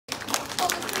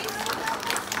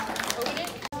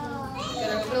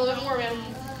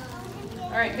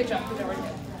right, good job. Good job. Right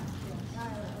there.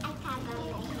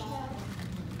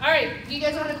 All right, you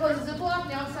guys want to close the Ziploc?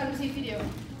 Now it's time to see video.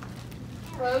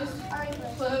 Closed.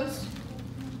 Closed.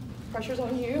 Pressure's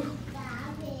on you.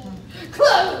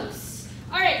 Close.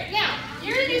 All right, now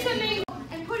you're gonna do something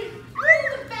and put it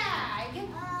through the bag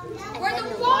where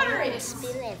the water is.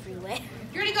 Spill everywhere.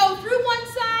 You're gonna go through one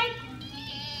side,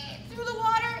 through the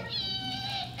water,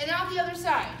 and then off the other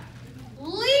side,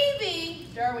 leaving.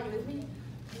 Darwin, you with me?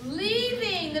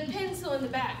 Leaving the pencil in the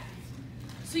bag.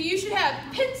 So you should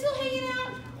have pencil hanging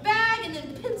out, bag, and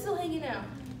then pencil hanging out.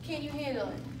 Can you handle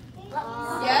it?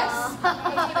 Yes?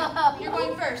 Okay, you're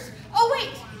going first. Oh, wait.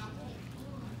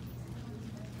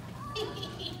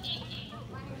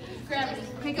 Grab it.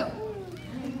 Okay, go.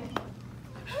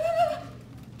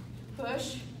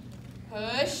 Push.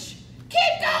 Push.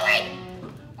 Keep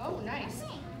going. Oh, nice.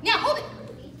 Now, hold it.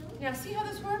 Now, see how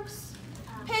this works?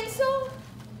 Pencil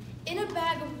in a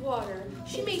bag of water.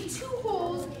 She made 2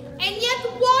 holes, and yet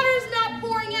the water is not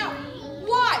pouring out.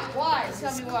 Why? Why?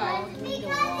 Tell me why.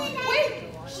 Wait,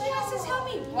 she has to tell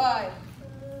me why.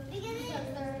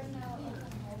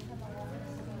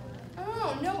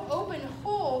 Oh, no open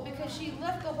hole because she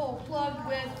left the hole plugged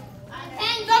with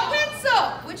the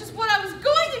pencil, which is what I was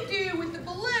going to do with the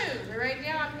balloon. But right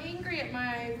now I'm angry at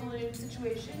my balloon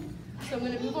situation, so I'm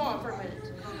going to move on for a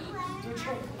minute.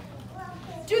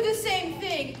 Do the same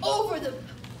thing over the...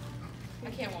 I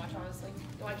can't watch, honestly.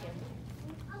 No, I can't.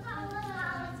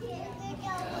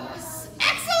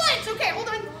 Excellent! Okay, hold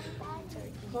on.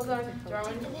 Hold on,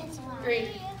 Darwin.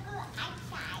 Great.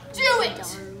 Do it!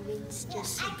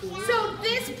 So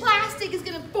this plastic is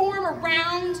going to form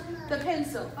around the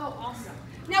pencil. Oh, awesome.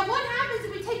 Now what happens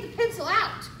if we take the pencil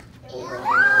out?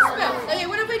 Okay,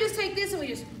 what if we just take this and we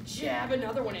just jab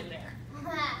another one in there?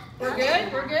 We're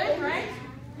good? We're good, right?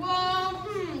 Well,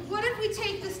 what if we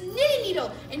take this knitting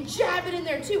needle and jab it in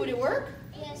there too? Would it work?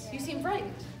 Yes. You seem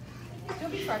frightened.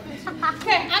 Don't be frightened.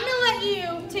 Okay, I'm going to let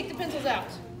you take the pencils out.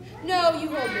 No, you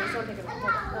hold yours. Don't take it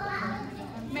out.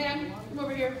 Ma'am, come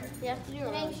over here. You have to do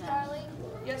it. Thanks, Charlie.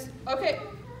 Yes. Okay.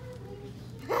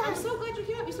 I'm so glad you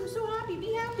came up. You seem so happy.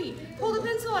 Be happy. Pull the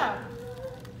pencil out.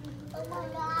 Oh my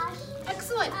gosh.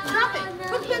 Excellent. Drop it.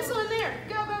 Put the pencil in there.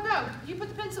 Go, go, go. You put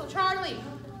the pencil. Charlie.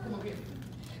 Come over here.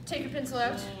 Take your pencil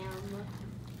out.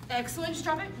 Excellent. Just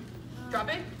drop it. Drop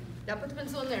it. Now put the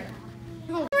pencil in there.